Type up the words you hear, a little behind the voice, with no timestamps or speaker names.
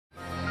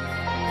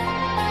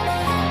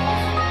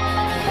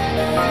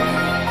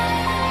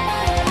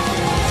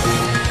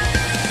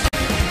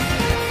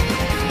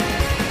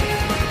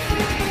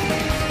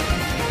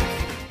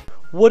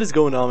What is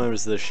going on,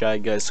 members of the Shy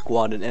Guys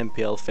Squad and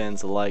MPL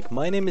fans alike?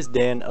 My name is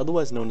Dan,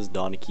 otherwise known as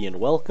Danekii, and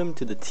welcome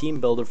to the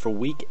team builder for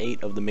Week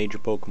 8 of the Major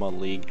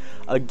Pokemon League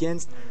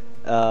against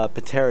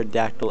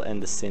Pterodactyl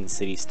and the Sin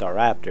City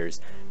Staraptors.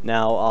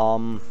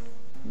 Now,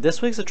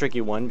 this week's a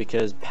tricky one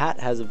because Pat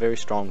has a very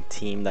strong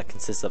team that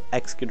consists of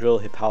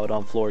Excadrill,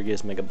 Hippowdon,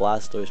 Florges, Mega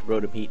Blastoise,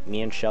 Rotom-Heat,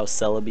 Nianshao,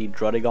 Celebi,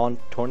 Druddigon,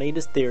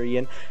 Tornadus,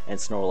 Therian, and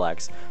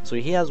Snorlax. So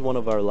he has one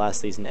of our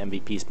last season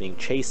MVPs being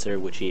Chaser,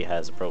 which he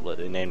has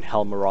appropriately named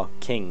Helmarock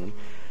King.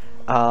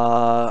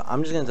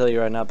 I'm just gonna tell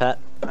you right now, Pat,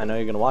 I know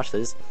you're gonna watch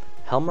this.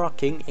 Helmarock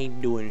King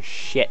ain't doing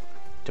shit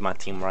to my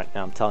team right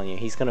now, I'm telling you.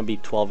 He's gonna be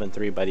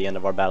 12-3 by the end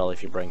of our battle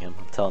if you bring him,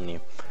 I'm telling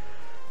you.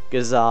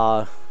 Because,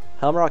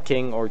 Helmarock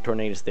King or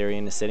Tornadus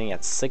Therian is sitting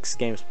at 6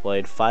 games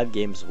played, 5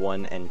 games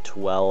won, and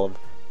 12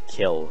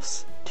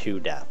 kills, 2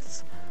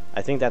 deaths.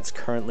 I think that's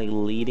currently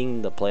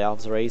leading the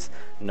playoffs race.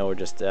 No, we're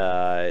just,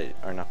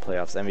 or not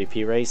playoffs,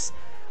 MVP race.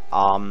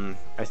 I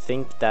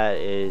think that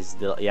is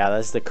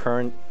that's the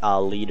current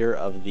leader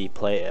of the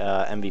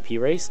MVP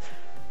race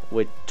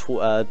with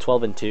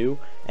 12-2,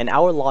 and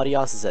our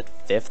Latios is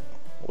at 5th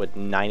with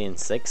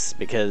 9-6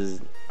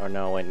 because, or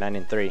no, wait,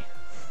 9-3.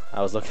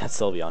 I was looking at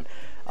Sylveon.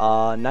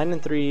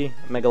 9-3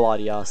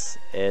 Megalodios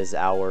is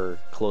our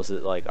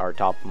closest, like our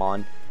top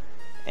mon,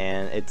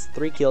 and it's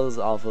 3 kills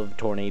off of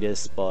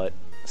Tornadus. But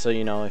so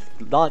you know, if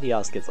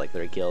Latios gets like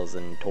 3 kills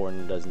and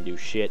Torn doesn't do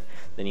shit,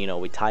 then you know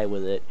we tie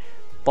with it.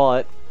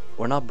 But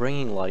we're not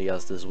bringing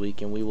Latios this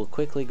week, and we will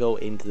quickly go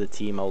into the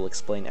team. I will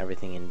explain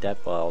everything in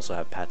depth. I'll also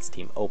have Pat's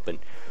team open.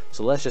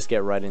 So let's just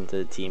get right into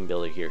the team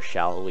builder here,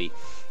 shall we?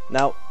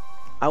 Now,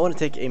 I want to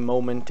take a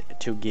moment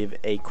to give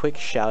a quick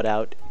shout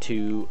out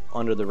to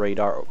Under the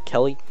Radar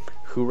Kelly,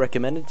 who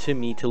recommended to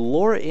me to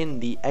lure in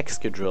the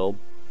Excadrill,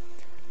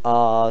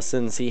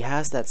 since he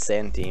has that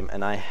sand team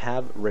and I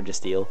have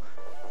Registeel.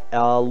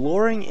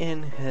 Luring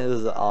in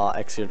his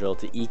Excadrill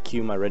to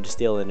EQ my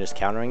Registeel and just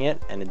countering it,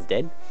 and it's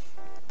dead.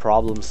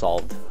 Problem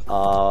solved.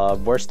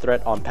 Worst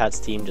threat on Pat's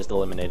team, just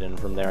eliminated, and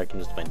from there I can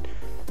just win.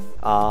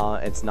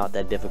 It's not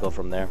that difficult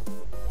from there.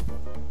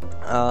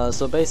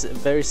 So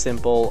very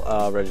simple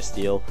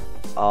Registeel.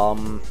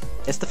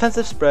 Its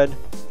defensive spread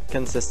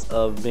consists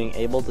of being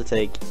able to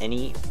take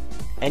any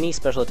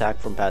special attack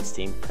from Pat's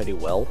team pretty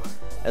well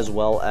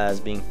as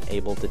being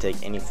able to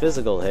take any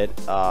physical hit,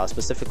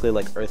 specifically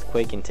like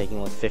Earthquake, and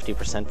taking like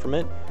 50% from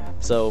it.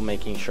 So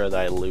making sure that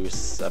I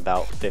lose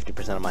about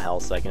 50% of my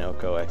health so I can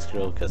OHKO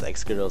Excadrill, because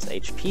Excadrill's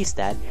HP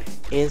stat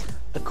is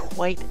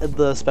quite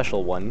the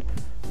special one.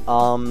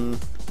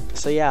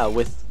 So yeah,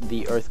 with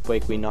the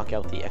Earthquake, we knock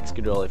out the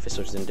Excadrill. If it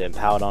switches into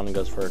Hippowdon and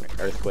goes for an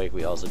Earthquake,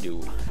 we also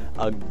do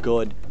a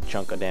good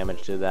chunk of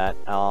damage to that.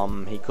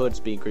 He could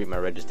Speed Creep my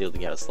Registeel to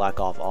get a Slack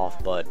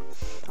off, but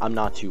I'm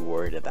not too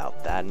worried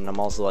about that. And I'm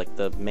also like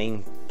the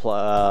main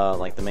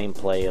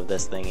play of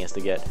this thing is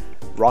to get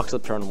Rocks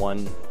up turn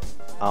 1,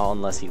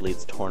 unless he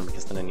leads Torn,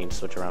 because then I need to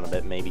switch around a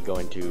bit, maybe go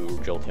into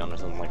Jolteon or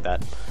something like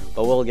that.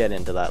 But we'll get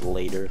into that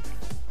later.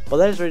 But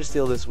that is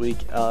Registeel this week.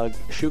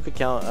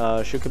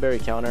 Shuka Berry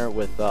counter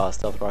with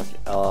Stealth Rock,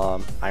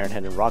 Iron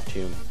Head, and Rock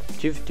Tomb.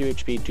 252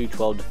 HP,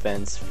 212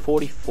 defense,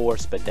 44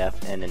 speed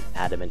def, and an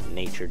adamant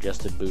nature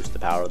just to boost the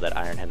power of that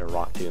Iron Head and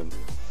Rock Tomb.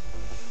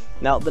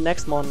 Now, the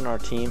next mon on our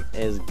team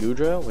is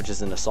Goodra, which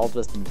is an Assault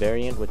Vest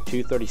variant with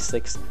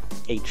 236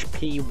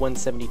 HP,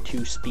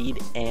 172 speed,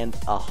 and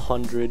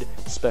 100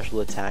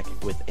 special attack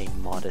with a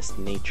modest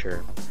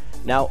nature.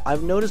 Now,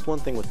 I've noticed one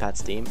thing with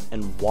Pat's team,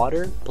 and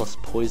water plus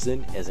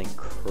poison is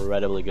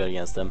incredibly good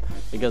against them,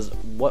 because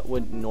what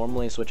would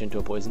normally switch into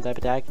a poison type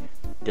attack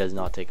does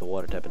not take a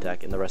water type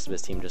attack, and the rest of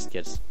his team just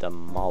gets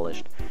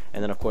demolished.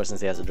 And then of course, since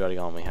he has a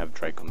Druddigon, we have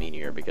Draco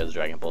Meteor, because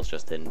Dragon Pulse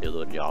just didn't do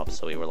the job,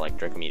 so we were like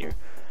Draco Meteor.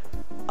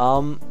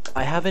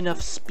 I have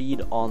enough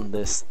speed on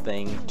this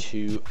thing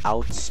to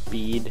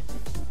outspeed,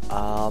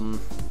 I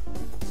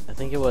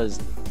think it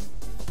was,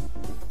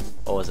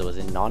 was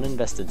it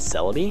non-invested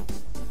Celebi?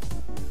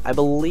 I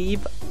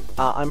believe,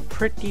 I'm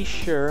pretty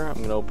sure,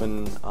 I'm going to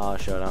open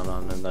Showdown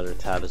on another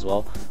tab as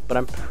well, but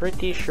I'm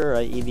pretty sure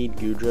I EV'd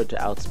Goodra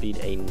to outspeed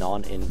a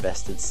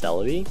non-invested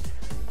Celebi.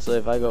 So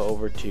if I go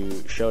over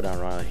to Showdown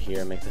right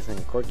here and make this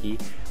thing quirky,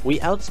 we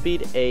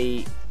outspeed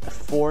a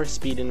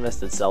 4-speed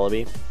invested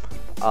Celebi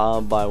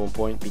by 1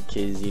 point,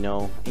 because, you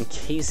know, in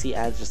case he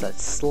adds just that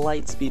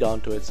slight speed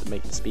onto it to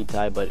make the speed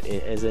tie, but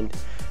it isn't.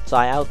 So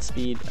I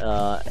outspeed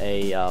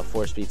a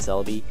 4-speed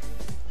Celebi,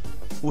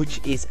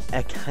 which is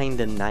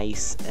kinda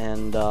nice,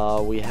 and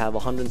we have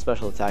 100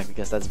 special attack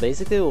because that's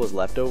basically what was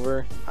left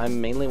over. I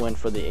mainly went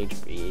for the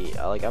HP,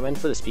 I went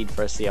for the speed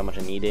first, see how much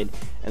I needed,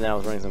 and then I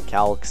was running some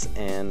calcs,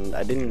 and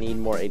I didn't need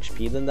more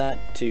HP than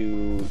that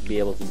to be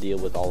able to deal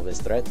with all of his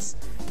threats.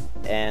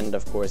 And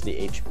of course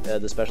the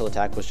special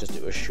attack was just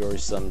to assure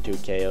some 2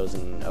 KOs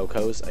and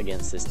OHKOs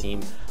against this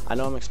team. I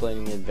know I'm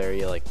explaining it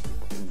very like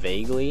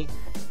vaguely,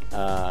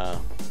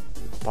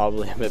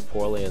 probably a bit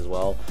poorly as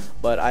well,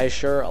 but I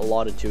assure a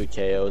lot of 2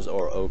 KOs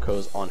or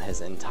OKOs on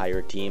his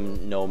entire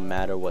team, no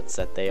matter what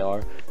set they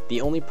are.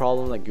 The only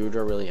problem that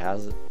Gudra really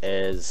has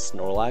is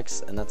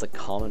Snorlax, and that's a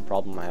common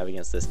problem I have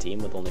against this team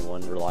with only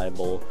one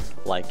reliable,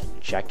 like,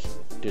 check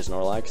to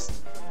Snorlax,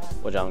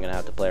 which I'm gonna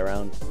have to play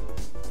around.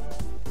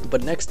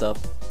 But next up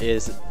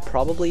is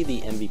probably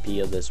the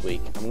MVP of this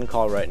week. I'm gonna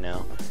call it right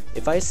now.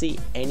 If I see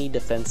any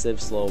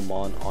defensive slow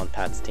mon on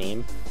Pat's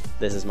team,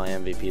 this is my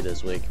MVP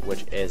this week,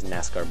 which is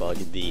NASCAR Bug,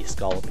 the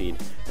Scolipede.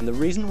 And the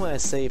reason why I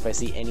say if I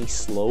see any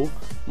slow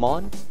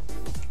mon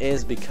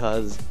is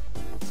because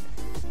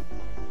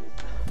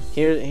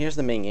here's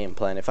the main game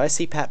plan. If I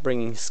see Pat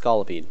bringing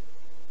Scolipede,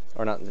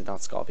 or not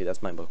Scolipede,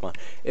 that's my Pokemon.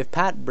 If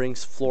Pat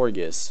brings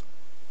Florges,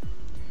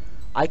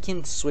 I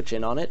can switch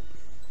in on it,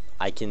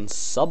 I can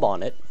sub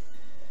on it,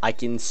 I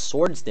can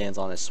Swords Dance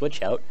on a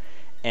switch out,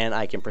 and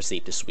I can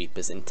proceed to sweep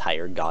his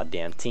entire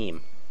goddamn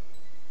team.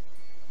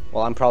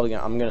 Well, I'm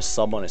gonna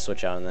sub on a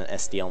switch out and then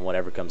SD on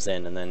whatever comes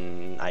in, and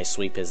then I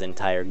sweep his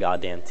entire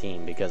goddamn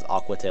team because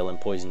Aqua Tail and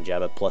Poison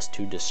Jab at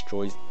 +2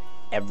 destroys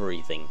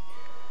everything.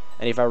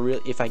 And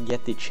if I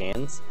get the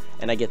chance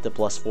and I get the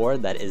 +4,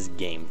 that is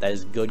game. That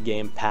is good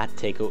game. Pat,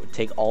 take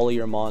all of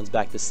your mons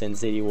back to Sin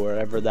City,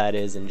 wherever that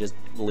is, and just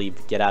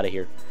leave. Get out of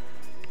here.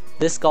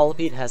 This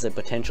Scolipede has a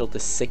potential to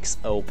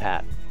 6-0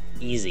 Pat.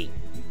 Easy.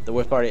 The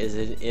worst part is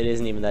it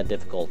isn't even that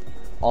difficult.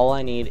 All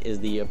I need is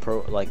the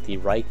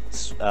right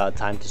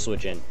time to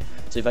switch in.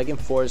 So if I can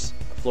force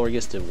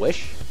Florges to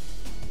Wish,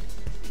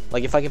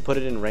 like if I can put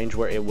it in range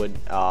where it would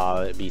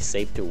be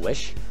safe to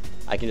Wish,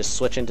 I can just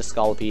switch into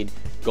Scolipede,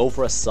 go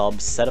for a sub,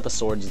 set up a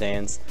Swords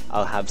Dance,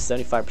 I'll have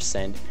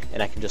 75%,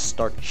 and I can just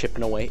start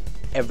chipping away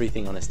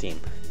everything on his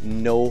team.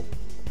 No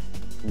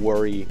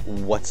worry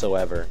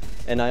whatsoever.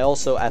 And I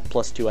also, at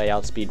 +2, I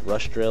outspeed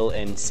Rush Drill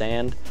and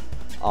Sand.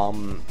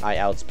 I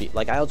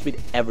outspeed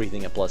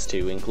everything at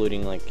 +2,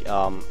 including like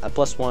at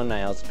 +1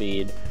 I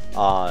outspeed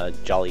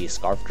Jolly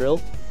Scarf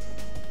Drill.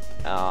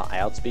 I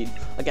outspeed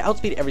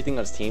everything on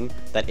his team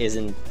that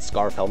isn't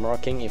Scarf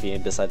Helmrock King if he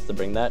decides to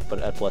bring that, but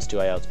at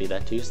 +2 I outspeed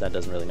that too, so that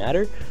doesn't really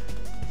matter.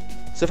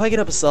 So if I get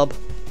up a sub,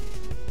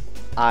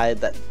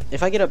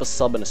 if I get up a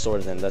sub and a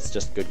sword, then that's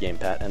just good game,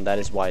 Pat, and that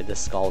is why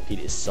this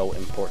Scolipede is so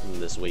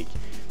important this week.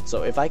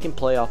 So if I can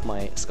play off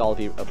my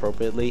Scolipede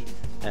appropriately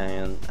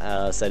and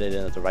set it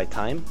in at the right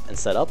time and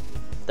set up,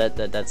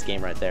 that's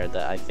game right there.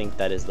 I think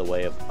that is the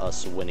way of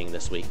us winning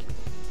this week.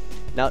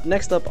 Now,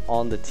 next up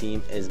on the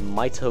team is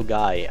Maito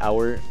Guy,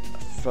 our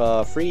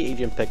free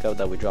agent pickup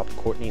that we dropped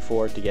Courtney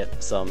for to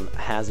get some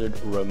hazard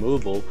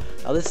removal.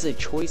 Now, this is a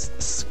choice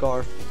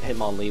Scarf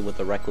Hitmonlee with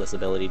the Reckless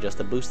ability just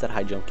to boost that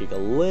high jump kick a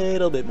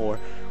little bit more,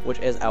 which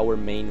is our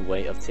main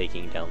way of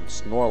taking down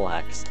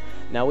Snorlax.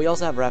 Now, we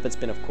also have Rapid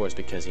Spin, of course,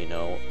 because, you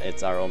know,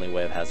 it's our only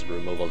way of hazard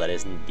removal that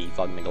isn't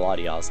defogging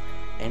Latias,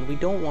 and we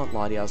don't want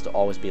Latias to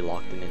always be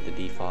locked into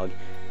defog,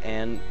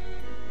 and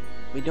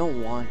we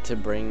don't want to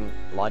bring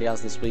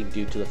Latias this week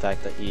due to the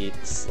fact that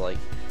its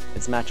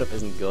matchup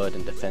isn't good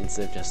and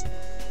defensive,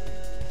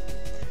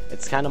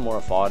 it's kind of more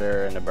a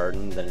fodder and a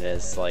burden than it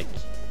is like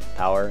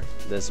power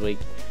this week,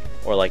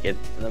 or like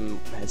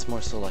it's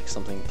more so like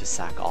something to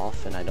sack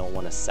off, and I don't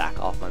want to sack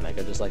off my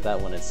Mega just like that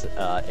when it's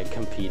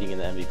competing in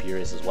the MVP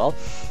race as well.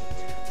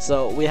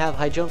 So we have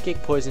High Jump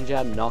Kick, Poison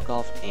Jab,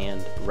 Knockoff,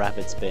 and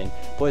Rapid Spin.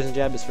 Poison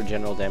Jab is for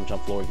general damage on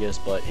Florges,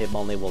 but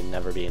Hitmonlee will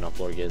never be in on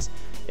Florges.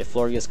 If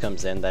Florges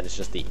comes in, that is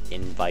just the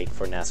invite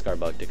for NASCAR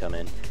Bug to come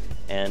in.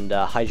 And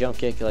High Jump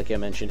Kick, like I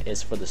mentioned,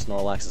 is for the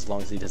Snorlax as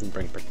long as he doesn't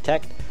bring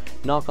Protect.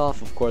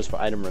 Knockoff, of course,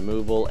 for item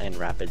removal, and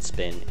Rapid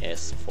Spin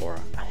is for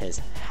his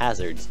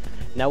hazards.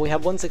 Now we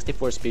have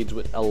 164 speeds,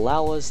 which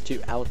allow us to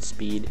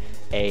outspeed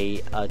a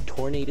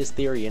Tornadus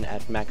Therian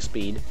at max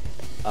speed.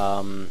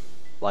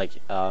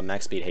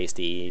 Max speed,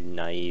 hasty,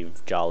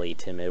 naive, jolly,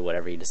 timid,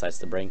 whatever he decides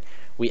to bring.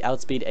 We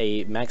outspeed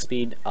a max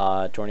speed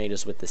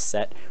Tornadus with this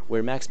set.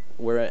 We're max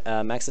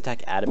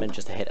attack adamant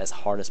just to hit as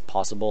hard as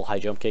possible. High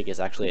jump kick is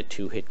actually a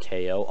 2-hit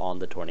KO on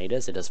the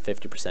Tornadus. It does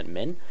 50%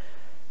 min.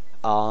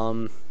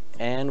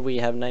 And we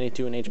have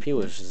 92 in HP,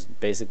 which is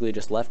basically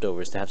just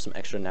leftovers to have some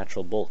extra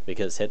natural bulk,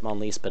 because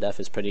Hitmonlee Spadef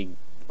is pretty,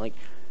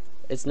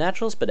 its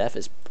natural Spadef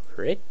is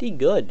pretty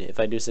good, if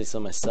I do say so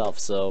myself.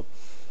 So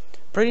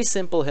pretty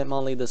simple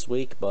Hitmonlee this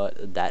week,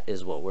 but that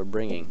is what we're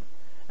bringing.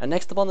 And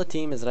next up on the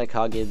team is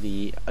Raikage,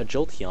 the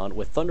Jolteon,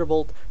 with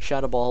Thunderbolt,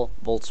 Shadow Ball,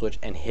 Volt Switch,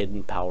 and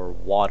Hidden Power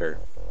Water.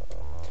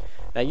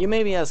 Now you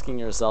may be asking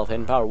yourself,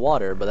 Hidden Power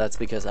Water, but that's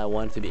because I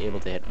wanted to be able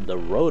to hit the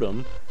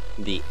Rotom,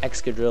 the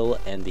Excadrill,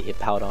 and the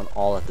Hippowdon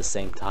all at the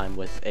same time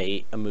with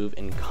a move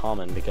in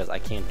common, because I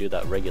can't do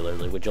that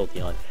regularly with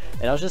Jolteon.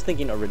 And I was just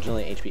thinking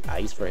originally HP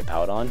Ice for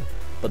Hippowdon,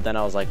 but then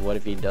I was like, what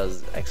if he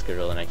does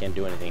Excadrill and I can't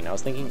do anything? And I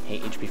was thinking, hey,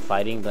 HP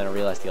Fighting, then I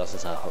realized he also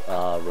has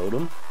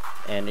Rotom,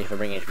 and if I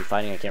bring HP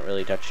Fighting, I can't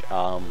really touch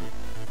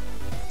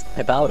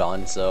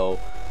Hippowdon, so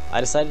I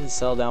decided to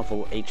settle down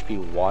for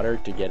HP Water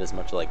to get as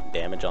much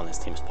damage on his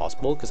team as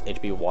possible, because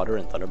HP Water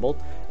and Thunderbolt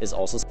is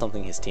also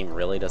something his team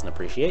really doesn't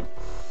appreciate.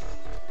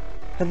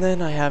 And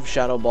then I have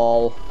Shadow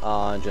Ball,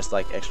 just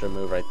like extra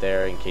move right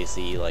there in case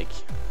he like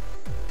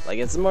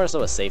it's more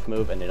so a safe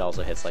move, and it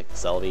also hits like the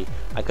Celebi.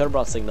 I could have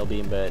brought Signal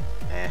Beam, but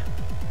eh.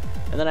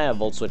 And then I have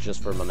Volt Switch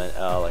just for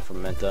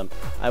momentum.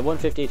 I have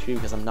 150 HP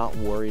because I'm not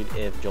worried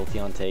if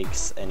Jolteon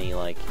takes any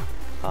like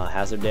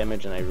hazard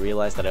damage, and I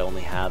realized that I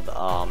only have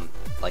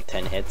like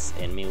 10 hits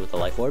in me with the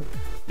Life Orb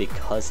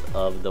because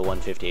of the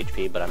 150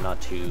 HP, but I'm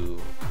not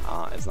too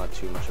it's not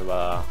too much of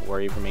a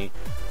worry for me.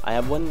 I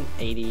have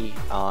 180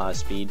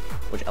 speed,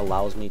 which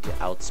allows me to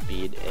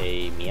outspeed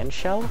a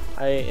Mienshao,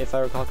 if I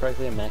recall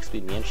correctly, a max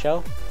speed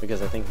Mienshao,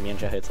 because I think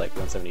Mienshao hits like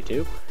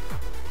 172.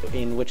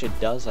 In which it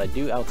does. I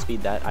do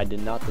outspeed that. I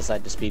did not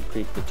decide to speed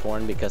creep the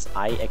Torn because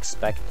I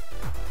expect,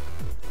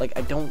 like,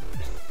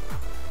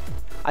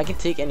 I can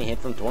take any hit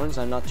from Torns.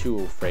 I'm not too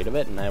afraid of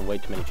it, and I have way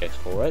too many checks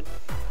for it.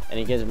 And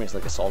he gives me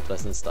like Assault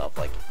Vest and stuff.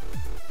 Like,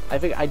 I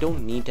think I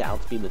don't need to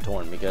outspeed the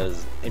Torn,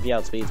 because if he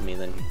outspeeds me,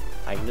 then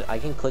I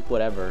can click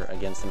whatever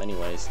against him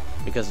anyways,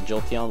 because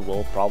Jolteon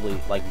will probably,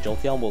 like,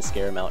 Jolteon will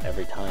scare him out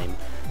every time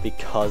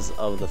because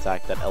of the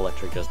fact that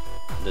Electric just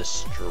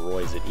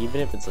destroys it.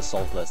 Even if it's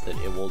Assault Vested,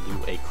 it will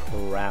do a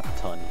crap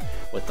ton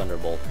with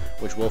Thunderbolt,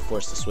 which will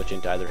force to switch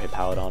into either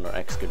Hippowdon or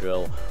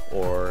Excadrill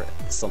or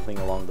something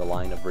along the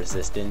line of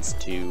resistance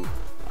to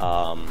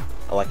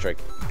Electric,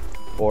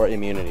 or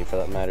immunity for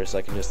that matter, so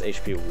I can just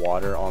HP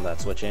water on that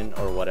switch in,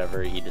 or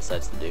whatever he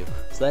decides to do.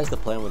 So that's the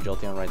plan with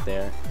Jolteon right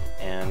there,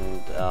 and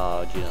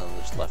you know,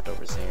 there's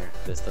leftovers here.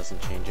 This doesn't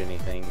change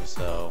anything,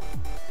 so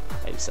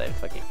I decided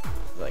fuck it.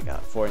 I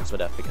got 4 in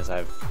Swadef because I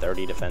have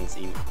 30 defense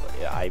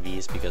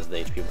IVs because of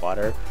the HP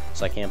water,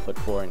 so I can't put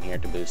 4 in here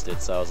to boost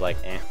it, so I was like,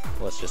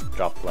 let's just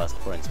drop the last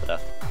 4 in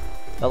Swadef.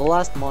 Now the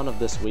last mon of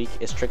this week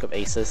is Trick of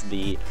Aces,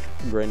 the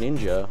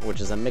Greninja, which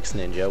is a mixed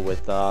ninja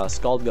with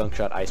Scald,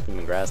 Gunk-Shot, Ice Beam,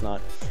 and Grass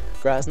Knot.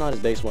 Grass Knot is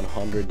base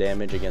 100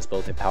 damage against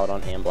both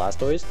Hippowdon and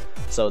Blastoise,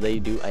 so they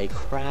do a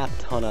crap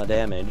ton of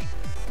damage.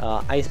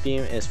 Ice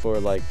Beam is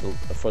for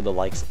the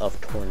likes of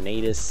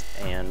Tornadus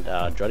and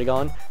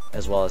Druddigon,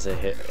 as well as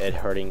it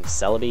hurting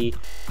Celebi,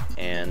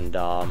 and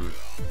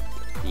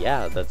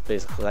yeah, that's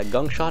basically that.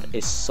 Gunk Shot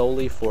is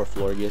solely for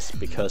Florges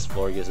because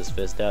Florges'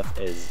 Fizz Def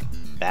is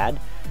bad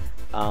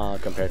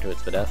compared to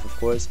its Videf, of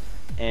course.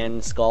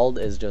 And Scald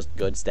is just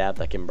good stab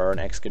that can burn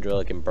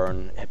Excadrill, it can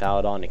burn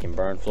Hippowdon, it can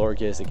burn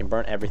Florges, it can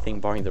burn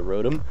everything barring the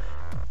Rotom.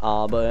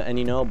 And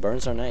you know,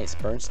 burns are nice.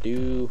 Burns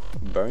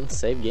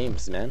save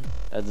games, man.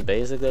 That's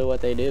basically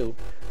what they do.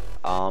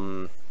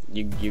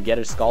 You get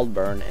a Scald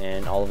burn,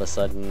 and all of a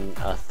sudden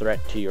a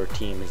threat to your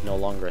team is no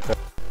longer a threat.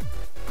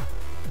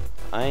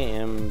 I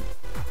am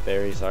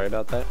very sorry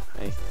about that.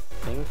 I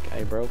think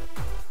I broke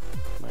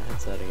my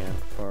headset again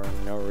for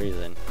no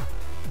reason.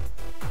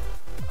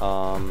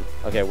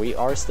 Okay, we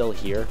are still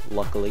here,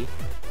 luckily,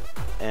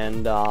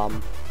 and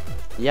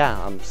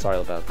yeah, I'm sorry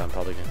about that. I'm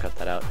probably gonna cut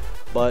that out.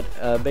 But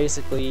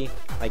basically,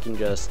 I can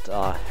just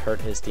hurt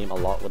his team a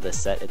lot with this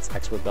set. It's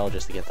Expert Bell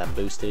just to get that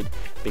boosted,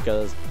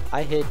 because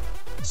I hit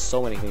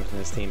so many things from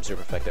this team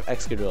super effective.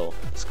 Excadrill,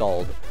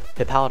 Scald,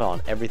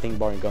 Hippowdon, everything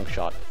barring Gunk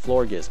Shot,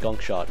 Florges,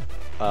 Gunk Shot,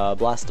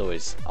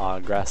 Blastoise,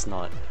 Grass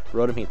Knot,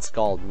 Rotom Heat,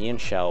 Scald,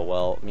 Mienshao,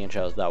 well,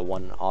 Mienshao is that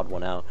one odd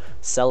one out,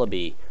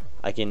 Celebi,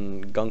 I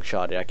can Gunk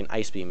Shot it, I can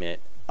Ice Beam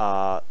it,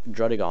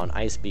 Druddigon,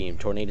 Ice Beam,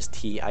 Tornadus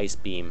T, Ice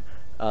Beam,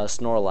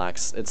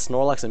 Snorlax. It's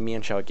Snorlax and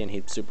Mienshao I can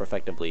hit super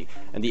effectively,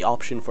 and the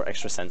option for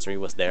extra sensory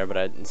was there, but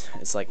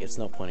it's like, it's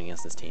no point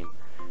against this team.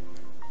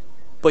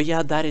 But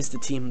yeah, that is the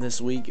team this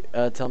week.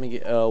 Tell me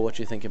what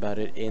you think about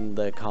it in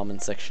the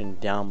comment section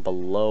down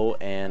below,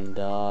 and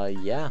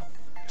yeah,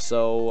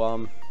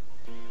 so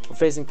we're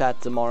facing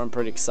Pat tomorrow. I'm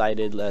pretty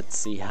excited. Let's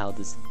see how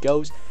this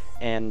goes.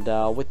 And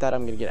with that,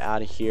 I'm gonna get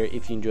out of here.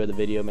 If you enjoyed the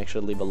video, make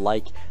sure to leave a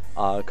like,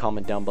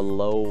 comment down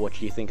below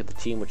what you think of the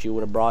team, what you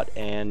would have brought,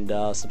 and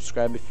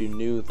subscribe if you're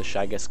new. The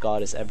Shy Guy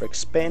squad is ever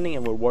expanding,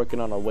 and we're working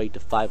on our way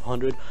to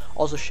 500.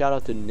 Also, shout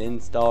out to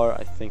Nintenstar.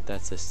 I think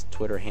that's his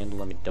Twitter handle.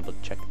 Let me double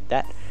check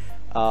that.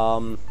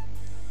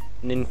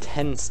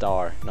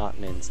 Nintenstar, not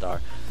Ninstar.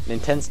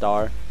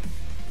 Nintenstar.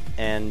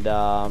 And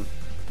I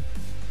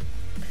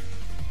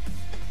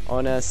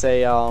wanna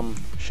say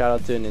shout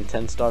out to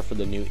Nintenstar for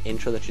the new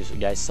intro that you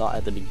guys saw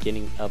at the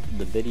beginning of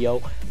the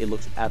video. It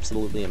looks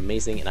absolutely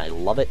amazing and I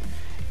love it.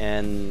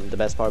 And the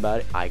best part about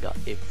it, I got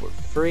it for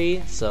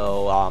free,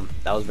 so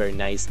that was very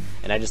nice.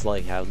 And I just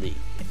like how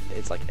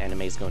it's like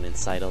anime's going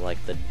inside of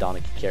like the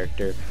Danekii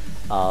character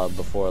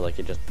before like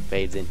it just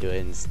fades into it,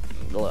 and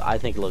I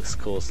think it looks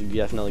cool, so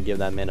definitely give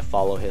that man a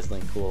follow. His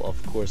link will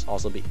of course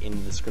also be in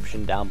the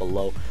description down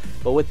below.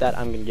 But with that,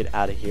 I'm gonna get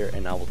out of here,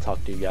 and I will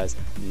talk to you guys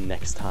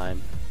next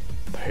time.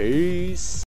 Peace.